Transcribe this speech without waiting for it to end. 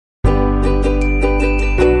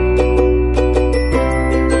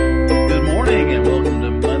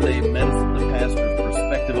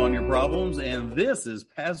This is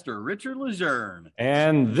Pastor Richard Lejeune.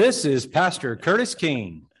 And this is Pastor Curtis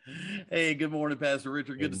King. Hey, good morning, Pastor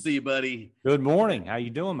Richard. Good to see you, buddy. Good morning. How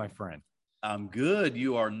you doing, my friend? I'm good.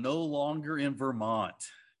 You are no longer in Vermont.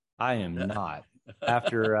 I am not.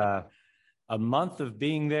 After a month of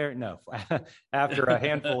being there, no, after a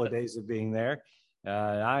handful of days of being there,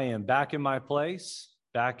 I am back in my place,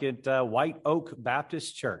 back at White Oak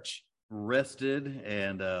Baptist Church. Rested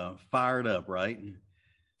and fired up, right?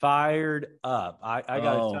 Fired up. I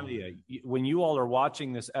got to tell you, when you all are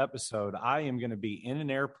watching this episode, I am going to be in an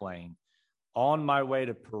airplane on my way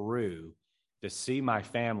to Peru to see my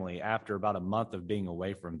family after about a month of being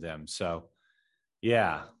away from them. So,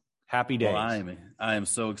 yeah, happy days. Well, I am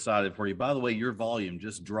so excited for you. By the way, your volume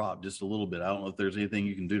just dropped just a little bit. I don't know if there's anything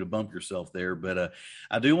you can do to bump yourself there, but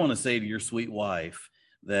I do want to say to your sweet wife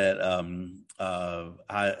that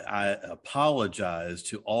I apologize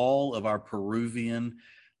to all of our Peruvian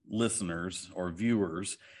listeners or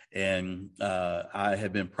viewers, and I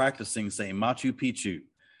have been practicing saying Machu Picchu.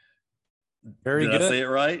 Very good. Did I say it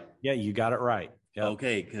right? Yeah, you got it right. Yep.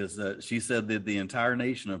 Okay, because she said that the entire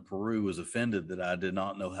nation of Peru was offended that I did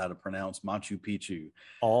not know how to pronounce Machu Picchu.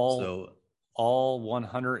 All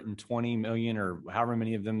 120 million or however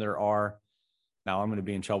many of them there are. Now I'm going to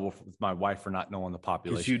be in trouble with my wife for not knowing the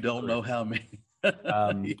population. Because you don't know how many.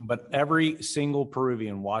 But every single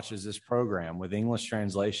Peruvian watches this program with English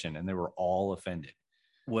translation, and they were all offended.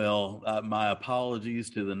 Well, my apologies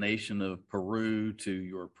to the nation of Peru, to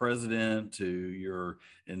your president, to your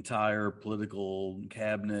entire political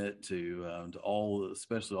cabinet, to all,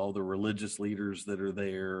 especially all the religious leaders that are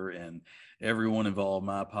there, and everyone involved.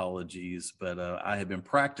 My apologies, but I have been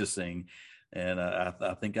practicing, and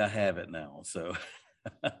I think I have it now. So.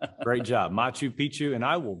 Great job, Machu Picchu, and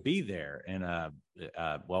I will be there. And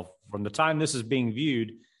well, from the time this is being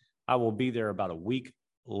viewed, I will be there about a week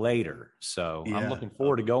later. So yeah. I'm looking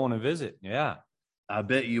forward to going and visit. Yeah, I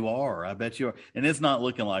bet you are. And it's not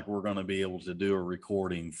looking like we're going to be able to do a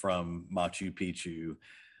recording from Machu Picchu.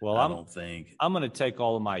 Well, I don't think I'm going to take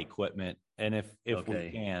all of my equipment, and if we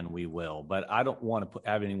can, we will. But I don't want to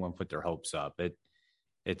have anyone put their hopes up.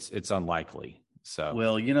 It's unlikely. So,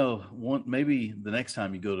 well, maybe the next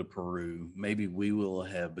time you go to Peru, maybe we will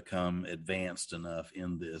have become advanced enough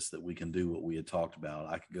in this that we can do what we had talked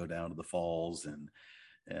about. I could go down to the falls and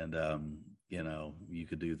you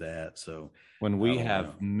could do that. So when we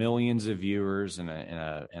have millions of viewers and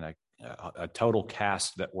a total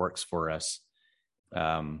cast that works for us,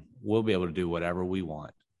 we'll be able to do whatever we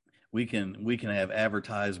want. We can have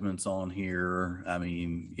advertisements on here. I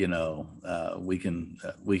mean, we can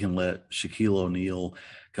let Shaquille O'Neal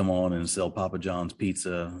come on and sell Papa John's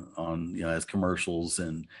pizza on, as commercials,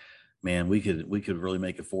 and man, we could really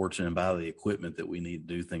make a fortune and buy the equipment that we need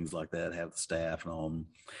to do things like that, have the staff and all.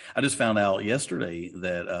 I just found out yesterday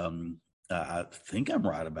that I think I'm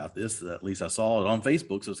right about this. At least I saw it on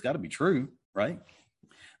Facebook, so it's got to be true, right?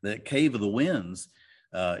 That Cave of the Winds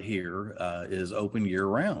here is open year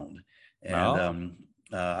round, and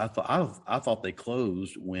I thought they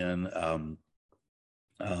closed when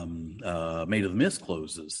Made of the Mist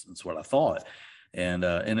closes. That's what I thought, and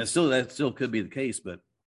that still could be the case. But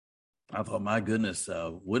I thought, my goodness,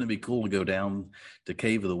 wouldn't it be cool to go down to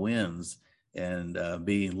Cave of the Winds and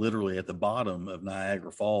be literally at the bottom of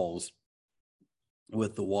Niagara Falls,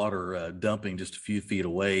 with the water dumping just a few feet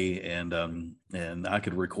away, and I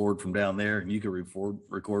could record from down there, and you could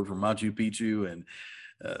record from Machu Picchu, and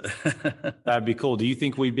that'd be cool. Do you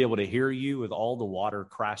think we'd be able to hear you with all the water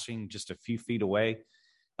crashing just a few feet away?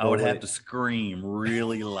 I would have to scream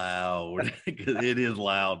really loud because it is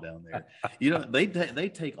loud down there. They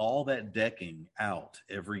take all that decking out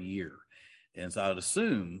every year, and so I'd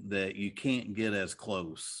assume that you can't get as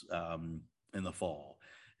close in the fall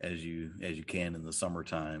as you can in the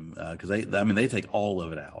summertime, because they take all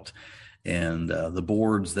of it out, and the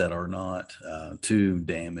boards that are not too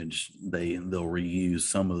damaged, they'll reuse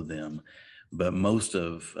some of them, but most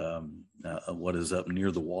of what is up near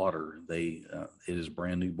the water, it is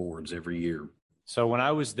brand new boards every year. So when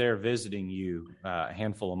I was there visiting you a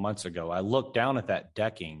handful of months ago, I looked down at that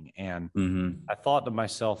decking, and I thought to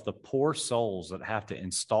myself, the poor souls that have to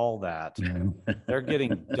install that, they're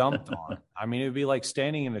getting dumped on. I mean, it would be like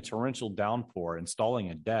standing in a torrential downpour, installing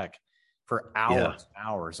a deck for hours and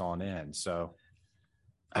hours on end. So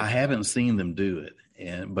I haven't seen them do it,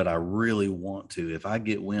 but I really want to. If I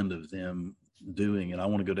get wind of them doing it, I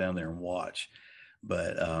want to go down there and watch.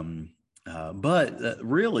 But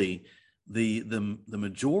really, the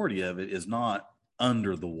majority of it is not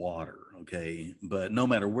under the water. Okay. But no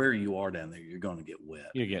matter where you are down there, you're going to get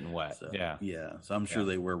wet. You're getting wet. So, yeah. Yeah. So I'm sure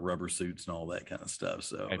they wear rubber suits and all that kind of stuff.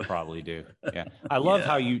 So They probably do. Yeah. I love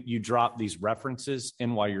how you drop these references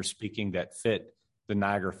in while you're speaking that fit the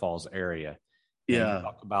Niagara Falls area. And you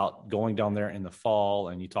talk about going down there in the fall,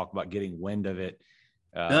 and you talk about getting wind of it.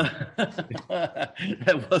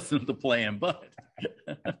 That wasn't the plan, but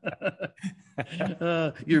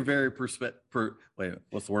you're very wait,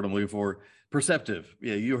 what's the word I'm looking for? Perceptive.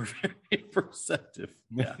 Yeah, you are very perceptive.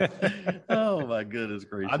 Yeah. Oh my goodness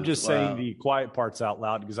gracious! I'm just saying the quiet parts out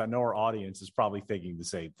loud because I know our audience is probably thinking the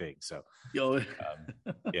same thing. So,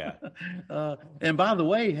 yeah. And by the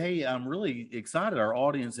way, hey, I'm really excited. Our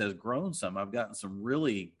audience has grown some. I've gotten some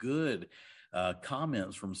really good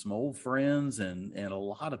comments from some old friends and a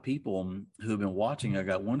lot of people who have been watching. I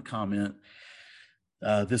got one comment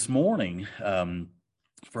this morning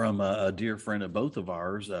from a dear friend of both of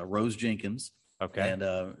ours, Rose Jenkins. Okay.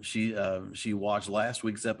 And she watched last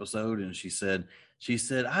week's episode, and she said,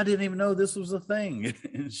 I didn't even know this was a thing.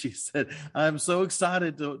 And she said, I'm so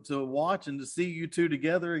excited to watch and to see you two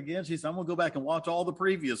together again. She said, I'm going to go back and watch all the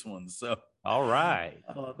previous ones. So, all right.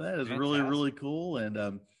 That is really, really cool.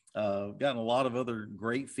 And gotten a lot of other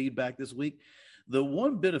great feedback this week. The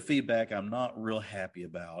one bit of feedback I'm not real happy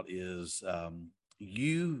about is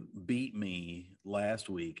you beat me last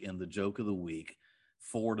week in the joke of the week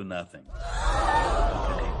 4-0.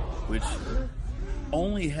 Okay. Which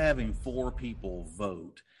only having 4 people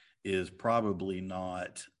vote is probably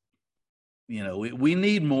not, we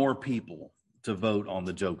need more people to vote on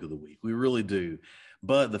the joke of the week. We really do.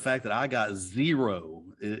 But the fact that I got 0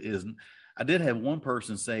 is I did have one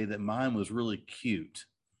person say that mine was really cute,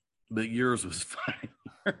 but yours was fine.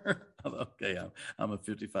 Okay, I'm a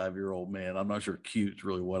 55-year-old man. I'm not sure cute's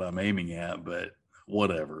really what I'm aiming at, but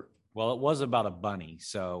whatever. Well, it was about a bunny,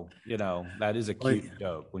 so that is a cute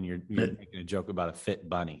joke when you're making a joke about a fit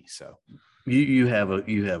bunny. So you have a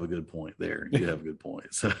good point there. You have a good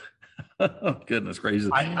point. So goodness gracious,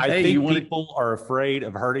 I think people are afraid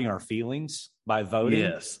of hurting our feelings by voting.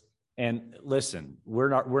 Yes. And listen,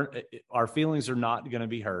 our feelings are not going to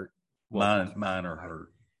be hurt. Well, mine are hurt.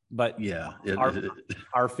 But yeah,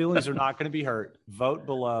 our feelings are not going to be hurt. Vote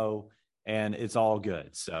below, and it's all good.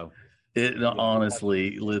 So,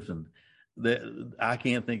 honestly, listen, I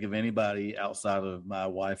can't think of anybody outside of my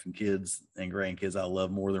wife and kids and grandkids I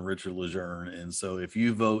love more than Richard Lejeune. And so, if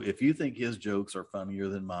you think his jokes are funnier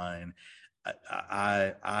than mine,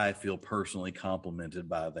 I feel personally complimented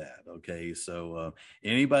by that. Okay. So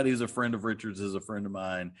anybody who's a friend of Richard's is a friend of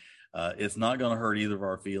mine. It's not going to hurt either of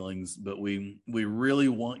our feelings, but we really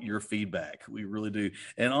want your feedback. We really do.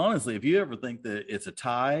 And honestly, if you ever think that it's a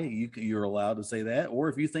tie, you're allowed to say that. Or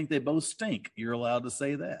if you think they both stink, you're allowed to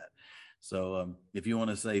say that. So if you want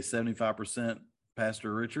to say 75%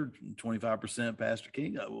 Pastor Richard, 25% Pastor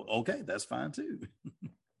King, okay, that's fine too.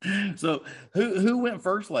 So who went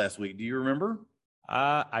first last week? Do you remember?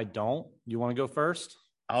 I don't. You want to go first?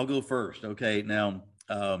 I'll go first. Okay. Now,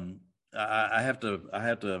 I have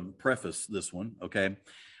to preface this one. Okay.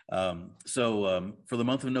 So for the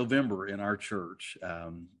month of November in our church,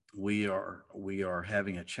 we are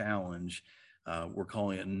having a challenge. We're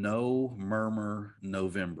calling it No Murmur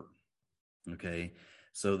November. Okay.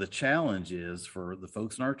 So the challenge is for the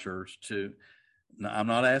folks in our church to, now, I'm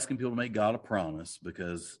not asking people to make God a promise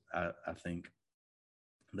because I think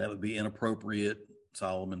that would be inappropriate.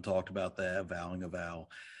 Solomon talked about that, vowing a vow.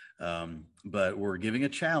 But we're giving a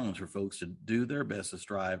challenge for folks to do their best to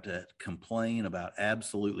strive to complain about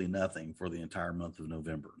absolutely nothing for the entire month of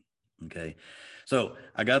November. Okay. So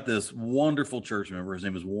I got this wonderful church member. His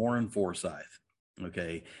name is Warren Forsyth.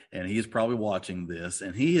 Okay. And he is probably watching this,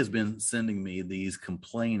 and he has been sending me these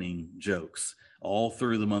complaining jokes all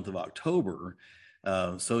through the month of October.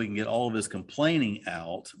 So he can get all of his complaining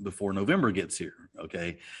out before November gets here.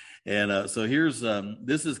 Okay. And so here's,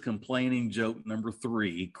 this is complaining joke number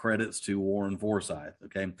 3, credits to Warren Forsyth.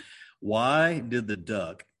 Okay. Why did the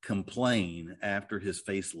duck complain after his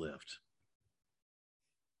facelift?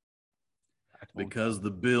 Because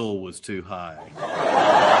the bill was too high.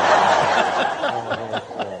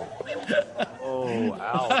 Oh,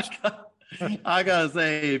 ouch. I gotta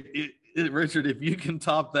say, Richard, if you can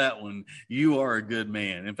top that one, you are a good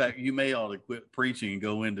man. In fact, you may ought to quit preaching and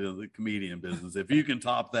go into the comedian business if you can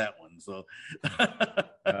top that one. So,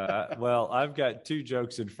 well, I've got 2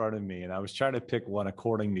 jokes in front of me, and I was trying to pick one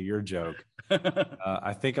according to your joke.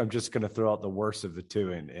 I think I'm just going to throw out the worst of the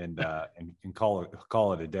 2 and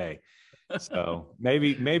call it a day. So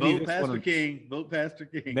maybe vote Pastor King.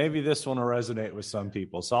 Maybe this one will resonate with some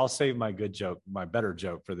people. So I'll save my good joke, my better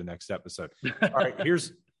joke, for the next episode. All right,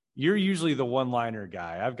 You're usually the one-liner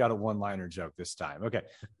guy. I've got a one-liner joke this time. Okay.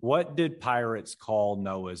 What did pirates call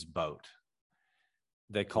Noah's boat?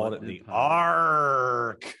 They called it the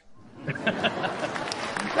Ark.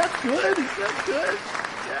 That's good. That's good.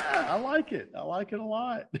 Yeah, I like it. I like it a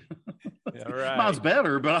lot. All right. Mine's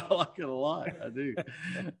better, but I like it a lot. I do.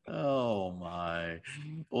 Oh, my.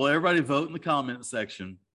 Well, everybody vote in the comment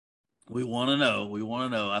section. We want to know. We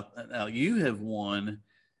want to know. Now, you have won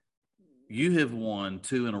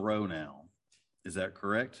 2 in a row now. Is that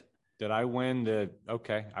correct? Did I win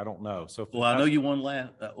okay, I don't know. So, well, I know you won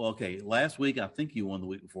last week. I think you won the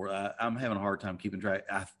week before. I'm having a hard time keeping track.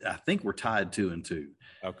 I think we're tied 2-2.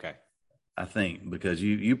 Okay. I think because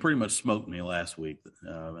you pretty much smoked me last week.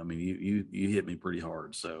 I mean, you hit me pretty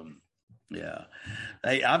hard. So, yeah.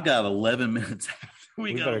 Hey, I've got 11 minutes.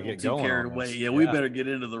 we got to get too carried away. Yeah, we better get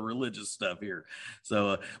into the religious stuff here.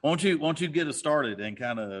 So, won't you get us started and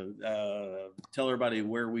kind of tell everybody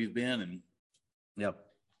where we've been and yep.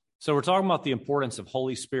 So we're talking about the importance of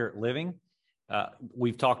Holy Spirit living.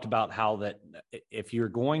 We've talked about how that if you're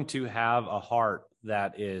going to have a heart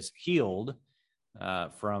that is healed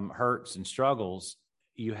from hurts and struggles,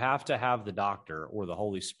 you have to have the doctor or the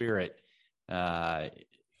Holy Spirit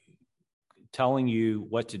telling you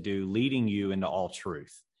what to do, leading you into all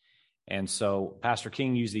truth. And so Pastor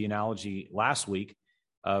King used the analogy last week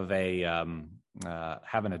of having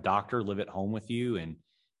a doctor live at home with you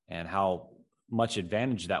and how much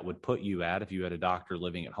advantage that would put you at if you had a doctor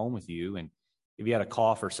living at home with you. And if you had a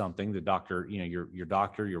cough or something, the doctor, your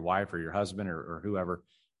doctor, your wife or your husband or whoever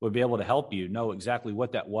would be able to help you know exactly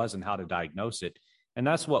what that was and how to diagnose it. And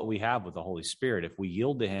that's what we have with the Holy Spirit. If we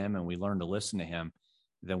yield to him and we learn to listen to him,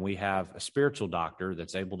 then we have a spiritual doctor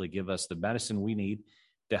that's able to give us the medicine we need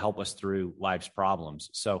to help us through life's problems.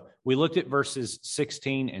 So we looked at verses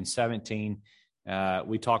 16 and 17.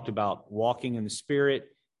 We talked about walking in the Spirit,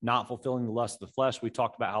 not fulfilling the lust of the flesh. We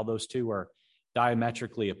talked about how those two are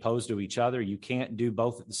diametrically opposed to each other. You can't do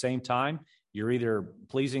both at the same time. You're either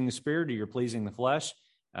pleasing the Spirit or you're pleasing the flesh.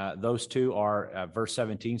 Those two are, verse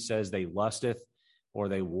 17 says they lusteth or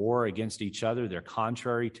they war against each other. They're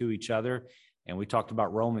contrary to each other. And we talked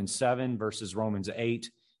about Romans 7 versus Romans 8.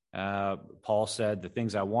 Paul said, the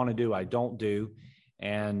things I want to do, I don't do.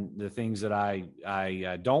 And the things that I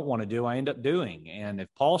don't want to do, I end up doing. And if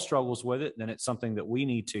Paul struggles with it, then it's something that we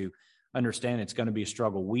need to understand. It's going to be a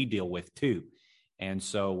struggle we deal with too. And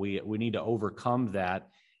so we need to overcome that.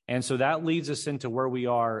 And so that leads us into where we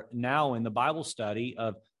are now in the Bible study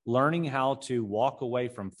of learning how to walk away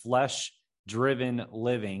from flesh-driven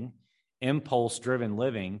living, impulse-driven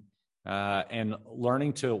living, and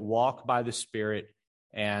learning to walk by the Spirit.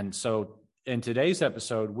 And so in today's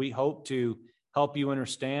episode, we hope to help you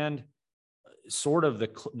understand sort of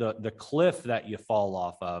the cliff that you fall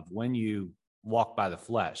off of when you walk by the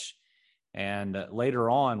flesh. And later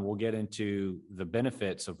on, we'll get into the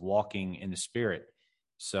benefits of walking in the Spirit.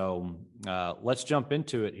 So let's jump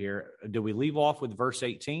into it here. Do we leave off with verse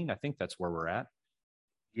 18? I think that's where we're at.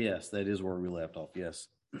 Yes, that is where we left off. Yes.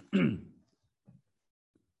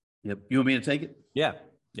 Yep. You want me to take it? Yeah.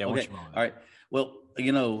 Okay. All right. Well,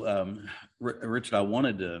 Richard, I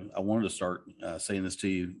wanted to start saying this to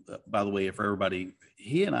you. By the way, for everybody,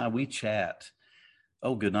 he and I, we chat.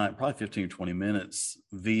 Oh, good night. Probably 15 or 20 minutes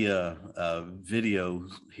via video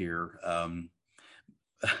here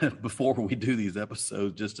before we do these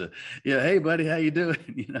episodes. Just to, hey, buddy, how you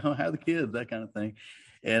doing? How are the kids? That kind of thing.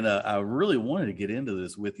 And I really wanted to get into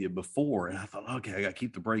this with you before, and I thought, okay, I got to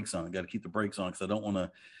keep the brakes on. I got to keep the brakes on because I don't want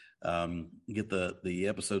to get the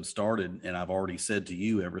episode started, and I've already said to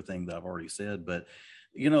you everything that I've already said. But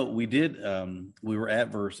we did we were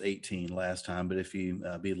at verse 18 last time, but if you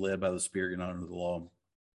be led by the Spirit, you're not under the law.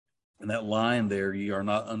 And that line there, you are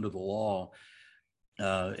not under the law,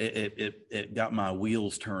 it got my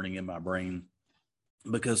wheels turning in my brain,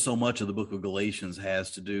 because so much of the book of Galatians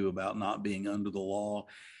has to do about not being under the law.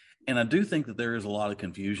 And I do think that there is a lot of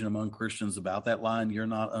confusion among Christians about that line, you're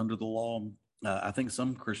not under the law. I think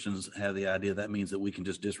some Christians have the idea that means that we can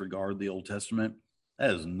just disregard the Old Testament.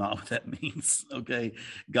 That is not what that means, okay?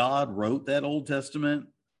 God wrote that Old Testament,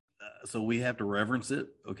 so we have to reverence it,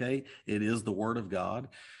 okay? It is the Word of God.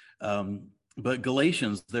 But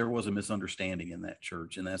Galatians, there was a misunderstanding in that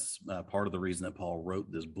church, and that's part of the reason that Paul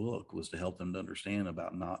wrote this book, was to help them to understand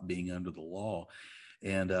about not being under the law.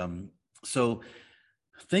 And so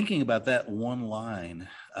thinking about that one line,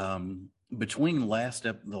 between the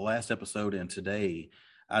last episode and today,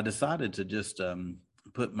 I decided to just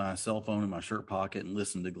put my cell phone in my shirt pocket and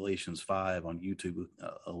listen to Galatians 5 on YouTube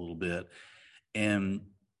a little bit. And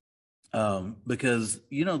because,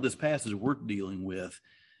 this passage we're dealing with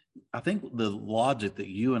I think the logic that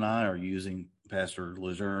you and I are using, Pastor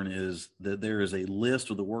Lejeune, is that there is a list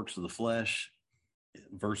of the works of the flesh,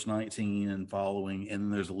 verse 19 and following, and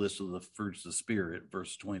then there's a list of the fruits of the Spirit,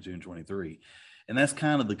 verses 22 and 23. And that's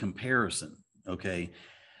kind of the comparison, okay?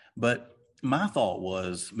 But my thought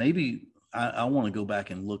was maybe I want to go back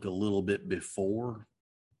and look a little bit before,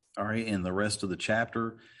 all right, in the rest of the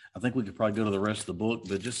chapter. I think we could probably go to the rest of the book,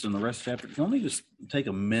 but just in the rest of the chapter, let me just take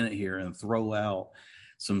a minute here and throw out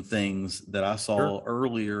some things that I saw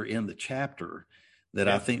earlier in the chapter that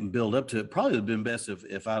I think build up to it. Probably would have been best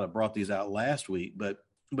if I'd have brought these out last week, but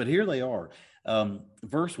here they are.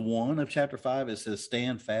 Verse 1 of chapter 5, it says,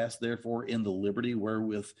 "Stand fast, therefore, in the liberty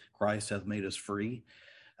wherewith Christ hath made us free."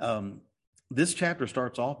 This chapter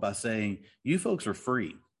starts off by saying, you folks are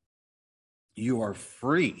free. You are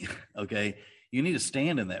free, okay? You need to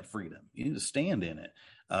stand in that freedom. You need to stand in it.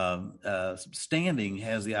 Standing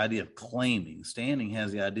has the idea of claiming. Standing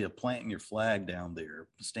has the idea of planting your flag down there.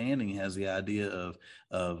 Standing has the idea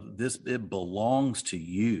of this, it belongs to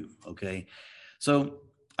you, okay? So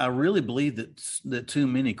I really believe that too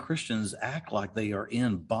many Christians act like they are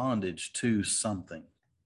in bondage to something,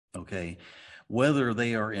 okay? Whether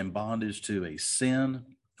they are in bondage to a sin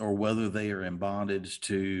or whether they are in bondage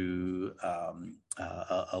to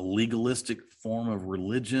a legalistic form of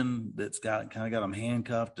religion that's kind of got them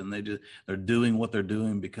handcuffed, and they're doing what they're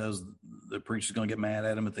doing because the preacher's going to get mad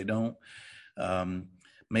at them if they don't.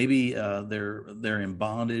 Maybe they're in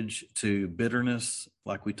bondage to bitterness,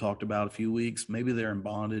 like we talked about a few weeks. Maybe they're in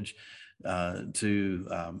bondage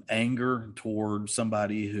to anger toward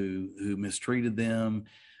somebody who mistreated them.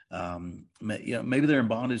 Maybe they're in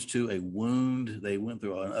bondage to a wound. They went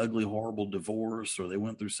through an ugly, horrible divorce, or they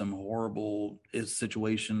went through some horrible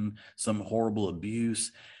situation, some horrible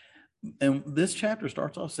abuse. And this chapter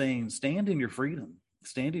starts off saying, stand in your freedom.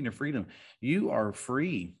 Stand in your freedom. You are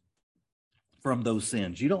free from those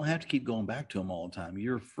sins. You don't have to keep going back to them all the time.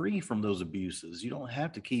 You're free from those abuses. You don't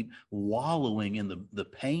have to keep wallowing in the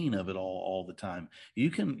pain of it all the time.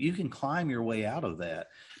 You can climb your way out of that.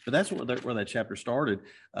 But that's where that chapter started.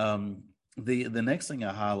 The next thing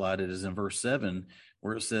I highlighted is in verse 7,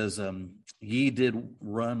 where it says, ye did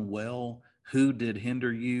run well. Who did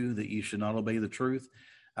hinder you that you should not obey the truth?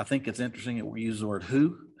 I think it's interesting that we use the word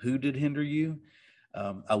who. Who did hinder you?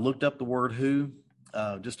 I looked up the word who.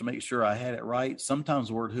 Just to make sure I had it right. Sometimes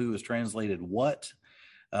the word who is translated what.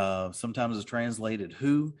 Sometimes it's translated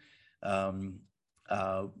who. And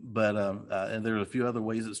there's a few other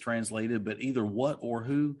ways it's translated, but either what or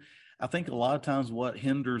who. I think a lot of times what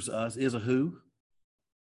hinders us is a who,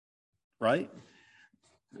 right?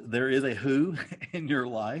 There is a who in your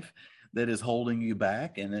life that is holding you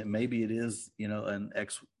back. And maybe it is, an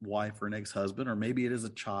ex-wife or an ex-husband, or maybe it is a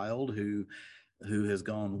child who has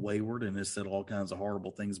gone wayward and has said all kinds of horrible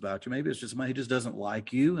things about you. Maybe it's just somebody who just doesn't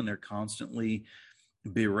like you and they're constantly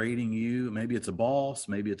berating you. Maybe it's a boss,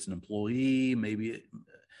 maybe it's an employee, maybe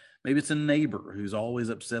it's a neighbor who's always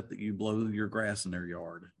upset that you blow your grass in their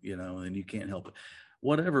yard, and you can't help it.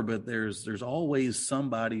 Whatever, but there's always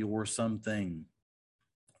somebody or something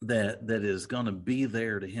that is going to be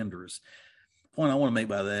there to hinder us. The point I want to make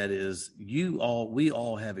by that is we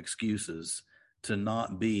all have excuses to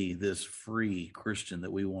not be this free Christian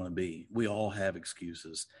that we want to be. We all have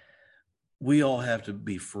excuses. We all have to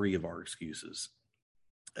be free of our excuses.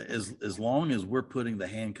 As long as we're putting the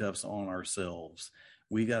handcuffs on ourselves,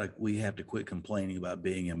 we have to quit complaining about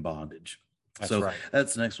being in bondage. That's right.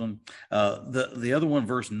 That's the next one. The other one,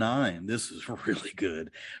 verse 9, this is really good.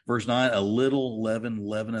 Verse 9, a little leaven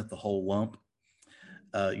leaveneth the whole lump.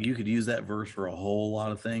 You could use that verse for a whole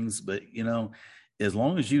lot of things, but as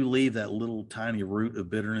long as you leave that little tiny root of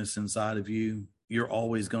bitterness inside of you, you're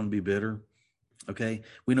always going to be bitter. Okay.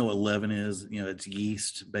 We know what leaven is. It's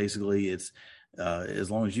yeast. Basically, it's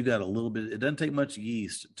as long as you got a little bit, it doesn't take much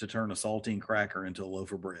yeast to turn a saltine cracker into a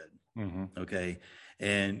loaf of bread. Mm-hmm. Okay.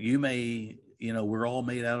 And you may, we're all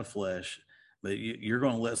made out of flesh, but you're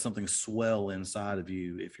going to let something swell inside of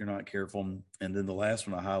you if you're not careful. And then the last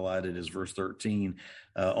one I highlighted is verse 13,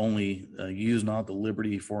 only use not the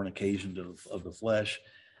liberty for an occasion of the flesh.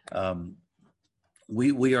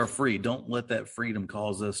 We are free. Don't let that freedom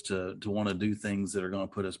cause us to want to do things that are going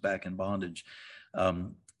to put us back in bondage.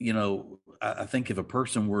 I think if a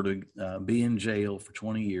person were to be in jail for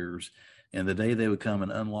 20 years and the day they would come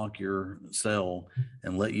and unlock your cell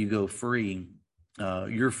and let you go free,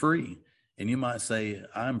 you're free. And you might say,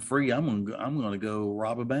 I'm free. I'm going to go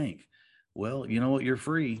rob a bank. Well, you know what? You're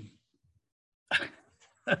free.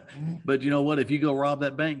 But you know what? If you go rob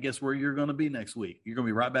that bank, guess where you're going to be next week? You're going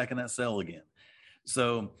to be right back in that cell again.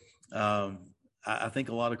 So I think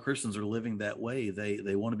a lot of Christians are living that way.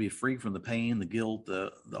 They want to be free from the pain, the guilt,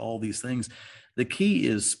 all these things. The key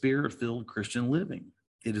is spirit-filled Christian living.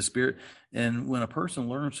 It is spirit. And when a person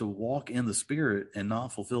learns to walk in the spirit and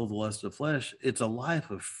not fulfill the lust of the flesh, it's a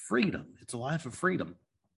life of freedom. It's a life of freedom.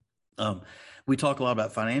 We talk a lot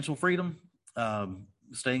about financial freedom,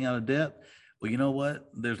 staying out of debt. Well, you know what?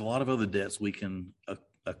 There's a lot of other debts we can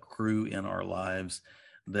accrue in our lives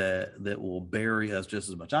that will bury us just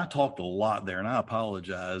as much. I talked a lot there, and I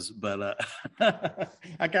apologize, but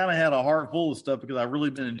I kind of had a heart full of stuff because I've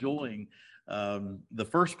really been enjoying the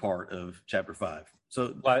first part of chapter 5.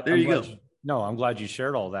 So there you go. No, I'm glad you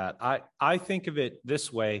shared all that. I think of it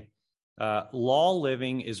this way. Law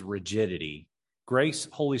living is rigidity. Grace,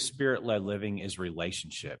 Holy Spirit-led living is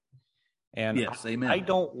relationship. And yes, amen. I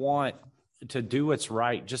don't want to do what's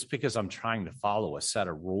right just because I'm trying to follow a set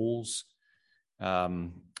of rules.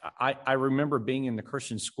 I remember being in the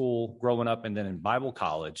Christian school growing up and then in Bible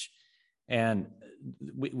college, and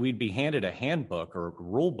we'd be handed a handbook or a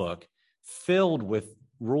rule book filled with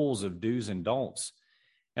rules of do's and don'ts.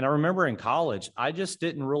 And I remember in college, I just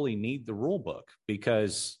didn't really need the rule book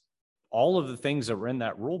because all of the things that were in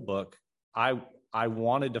that rule book, I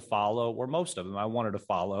wanted to follow, or most of them I wanted to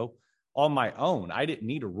follow on my own. I didn't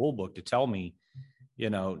need a rule book to tell me,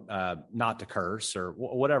 not to curse or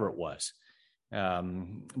whatever it was.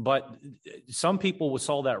 But some people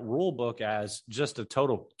saw that rule book as just a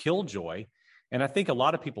total killjoy. And I think a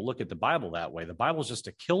lot of people look at the Bible that way. The Bible's just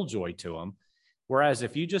a killjoy to them. Whereas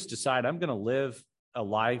if you just decide I'm going to live a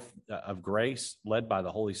life of grace led by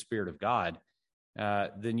the Holy Spirit of God,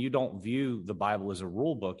 then you don't view the Bible as a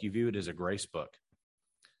rule book. You view it as a grace book.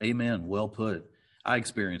 Amen. Well put. I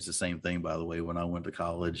experienced the same thing, by the way, when I went to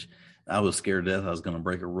college. I was scared to death I was going to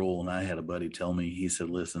break a rule. And I had a buddy tell me, he said,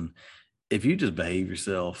 listen, if you just behave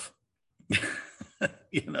yourself,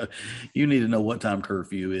 you need to know what time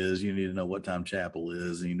curfew is. You need to know what time chapel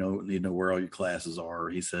is. And need to know where all your classes are.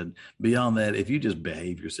 He said, beyond that, if you just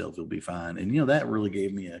behave yourself, you'll be fine. And, that really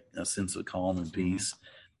gave me a sense of calm and peace.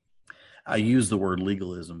 I use the word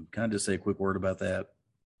legalism. Can I just say a quick word about that?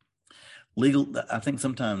 I think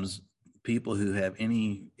sometimes people who have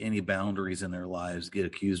any boundaries in their lives get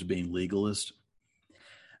accused of being legalist.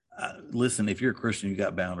 Listen, if you're a Christian, you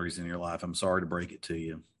got boundaries in your life. I'm sorry to break it to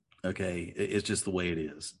you. Okay. It's just the way it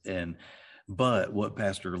is. But what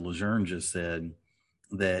Pastor Lejeune just said,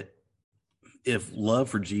 that if love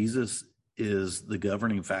for Jesus is the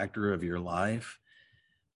governing factor of your life,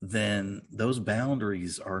 then those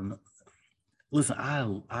boundaries are, listen,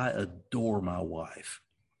 I adore my wife.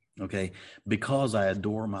 Okay. Because I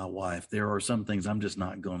adore my wife, there are some things I'm just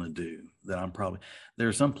not going to do there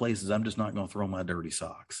are some places I'm just not going to throw my dirty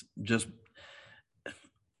socks. Do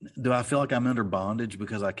I feel like I'm under bondage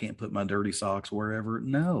because I can't put my dirty socks wherever?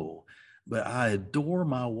 No, but I adore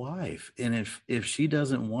my wife. And if she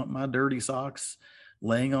doesn't want my dirty socks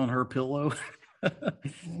laying on her pillow,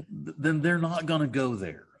 then they're not going to go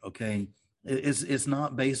there. Okay. It's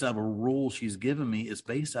not based out of a rule she's given me. It's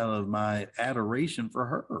based out of my adoration for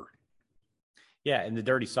her. Yeah, and the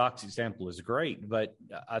dirty socks example is great, but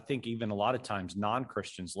I think even a lot of times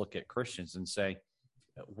non-Christians look at Christians and say,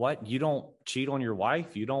 what, you don't cheat on your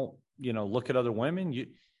wife? You don't, look at other women?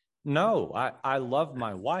 No, I love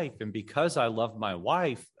my wife. And because I love my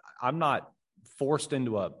wife, I'm not forced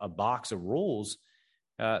into a box of rules.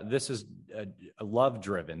 This is a love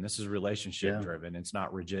driven. This is relationship driven. It's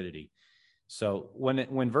not rigidity. So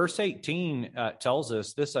when verse 18 tells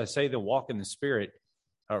us this, I say to walk in the Spirit,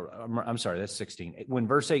 I'm sorry, that's 16. When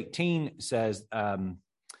verse 18 says,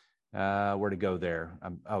 where to go there?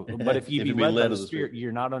 But if you be led by the Spirit,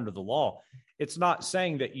 you're not under the law. It's not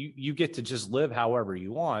saying that you get to just live however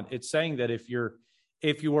you want. It's saying that if you're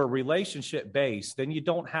relationship based, then you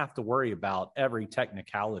don't have to worry about every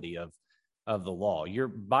technicality of the law. You're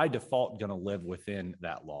by default going to live within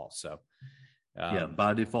that law. So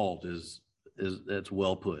by default is that's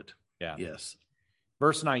well put. Yeah. Yes.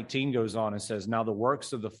 Verse 19 goes on and says, now the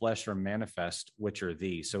works of the flesh are manifest, which are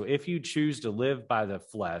these. So if you choose to live by the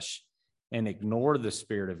flesh and ignore the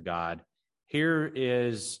Spirit of God, here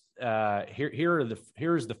is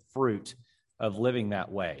the fruit of living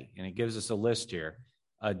that way. And it gives us a list here: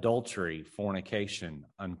 adultery, fornication,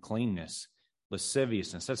 uncleanness,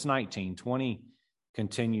 lasciviousness. That's 19. 20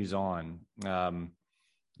 continues on.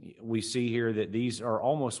 We see here that these are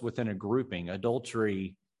almost within a grouping: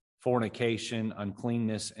 adultery, fornication,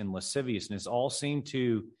 uncleanness, and lasciviousness all seem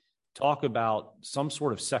to talk about some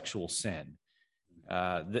sort of sexual sin.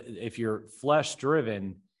 If you're flesh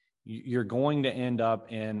driven, you're going to end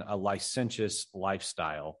up in a licentious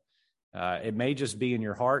lifestyle. It may just be in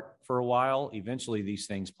your heart for a while. Eventually, these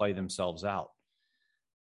things play themselves out.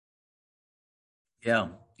 Yeah.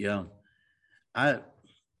 Yeah. I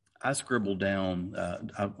scribbled down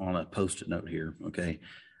on a Post-it note here. Okay.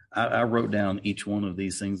 I wrote down each one of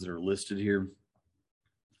these things that are listed here.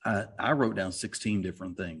 I wrote down 16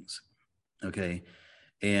 different things. Okay.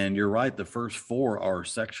 And you're right. The first 4 are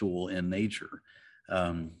sexual in nature.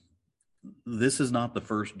 This is not the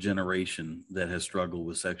first generation that has struggled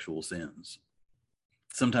with sexual sins.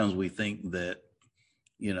 Sometimes we think that,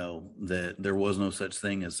 that there was no such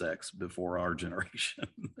thing as sex before our generation.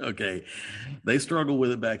 Okay. They struggled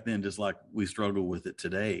with it back then, just like we struggle with it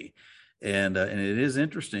today. And it is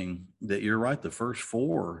interesting that you're right. The first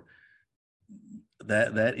 4,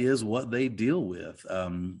 that is what they deal with.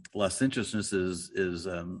 Licentiousness is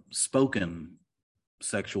spoken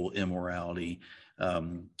sexual immorality.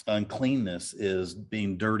 Uncleanness is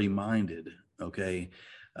being dirty minded. Okay.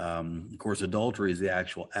 Of course, adultery is the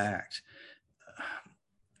actual act.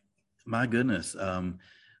 My goodness.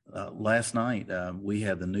 Last night, we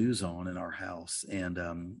had the news on in our house, and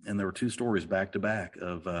there were 2 stories back to back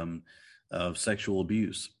of sexual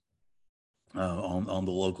abuse on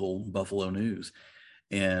the local Buffalo News.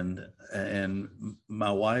 And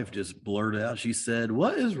my wife just blurted out, she said,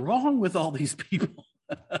 "What is wrong with all these people?"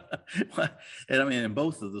 And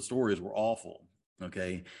both of the stories were awful.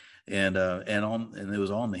 Okay. And it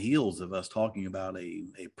was on the heels of us talking about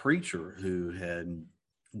a preacher who had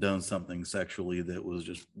done something sexually that was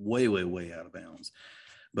just way, way, way out of bounds.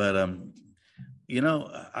 But,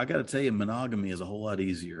 I got to tell you, monogamy is a whole lot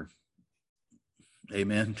easier.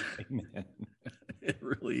 Amen. Amen. It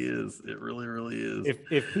really is. It really, really is.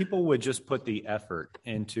 If people would just put the effort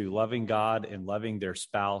into loving God and loving their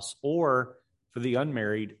spouse, or for the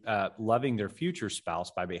unmarried, loving their future spouse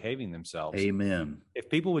by behaving themselves. Amen. If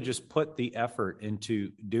people would just put the effort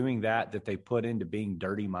into doing that they put into being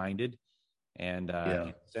dirty-minded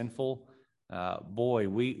and sinful,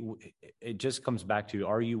 it just comes back to,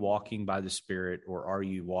 are you walking by the Spirit or are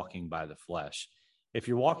you walking by the flesh? If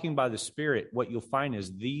you're walking by the Spirit, what you'll find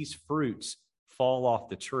is these fruits fall off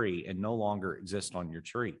the tree and no longer exist on your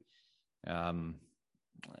tree.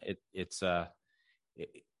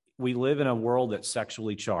 We live in a world that's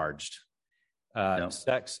sexually charged.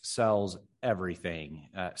 Sex sells everything,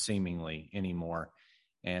 seemingly anymore,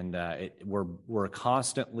 and we're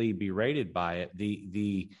constantly berated by it.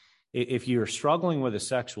 If you're struggling with a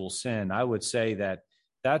sexual sin, I would say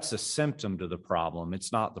that's a symptom to the problem.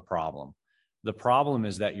 It's not the problem. The problem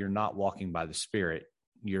is that you're not walking by the Spirit.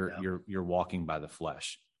 You're walking by the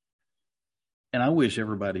flesh. And I wish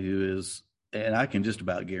everybody who is, and I can just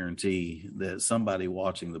about guarantee that somebody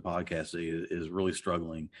watching the podcast is really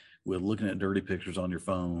struggling with looking at dirty pictures on your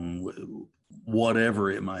phone,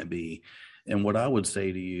 whatever it might be. And what I would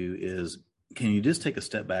say to you is, can you just take a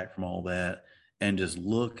step back from all that and just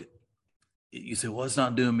look? You say, well, it's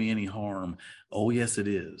not doing me any harm. Oh, yes, it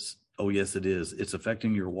is. Oh, yes, it is. It's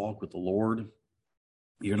affecting your walk with the Lord.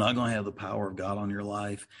 You're not going to have the power of God on your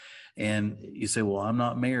life. And you say, well, I'm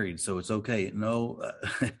not married, so it's okay. No,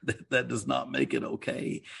 that does not make it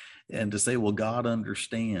okay. And to say, well, God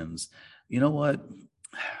understands. You know what?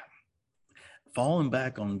 Falling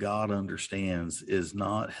back on God understands is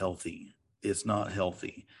not healthy. It's not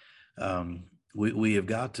healthy. We have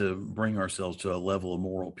got to bring ourselves to a level of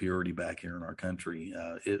moral purity back here in our country.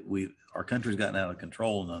 Our country's gotten out of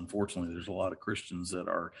control, and unfortunately, there's a lot of Christians that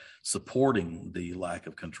are supporting the lack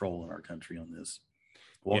of control in our country on this.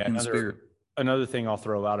 Walking the Spirit. Another thing I'll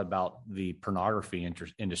throw out about the pornography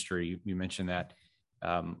industry, you mentioned that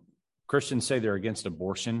Christians say they're against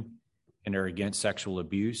abortion and they're against sexual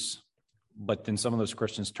abuse, but then some of those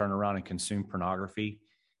Christians turn around and consume pornography.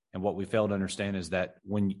 And what we fail to understand is that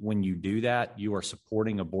when you do that, you are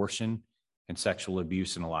supporting abortion and sexual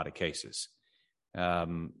abuse in a lot of cases.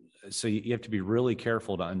 So you have to be really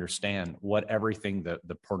careful to understand what everything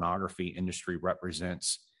the pornography industry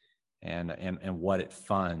represents and what it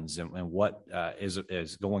funds and what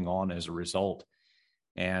is going on as a result.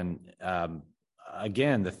 And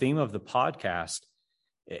again, the theme of the podcast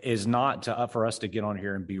is not for us to get on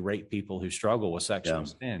here and berate people who struggle with sexual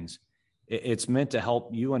sins. It's meant to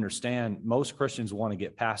help you understand most Christians want to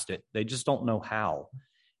get past it. They just don't know how.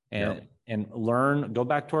 And learn, go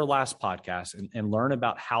back to our last podcast and learn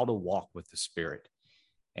about how to walk with the Spirit.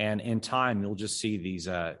 And in time, you'll just see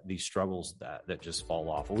these struggles that just fall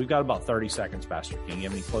off. Well, we've got about 30 seconds, Pastor King. You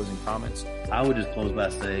have any closing comments? I would just close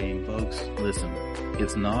by saying, folks, listen,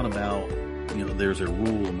 it's not about, there's a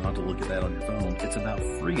rule not to look at that on your phone. It's about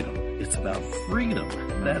freedom. It's about freedom.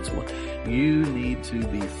 That's what you need to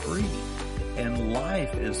be free. And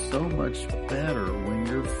life is so much better when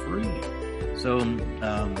you're free. So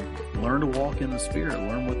learn to walk in the Spirit.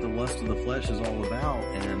 Learn what the lust of the flesh is all about,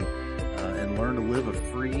 and and learn to live a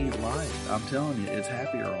free life. I'm telling you, it's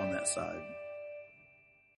happier on that side.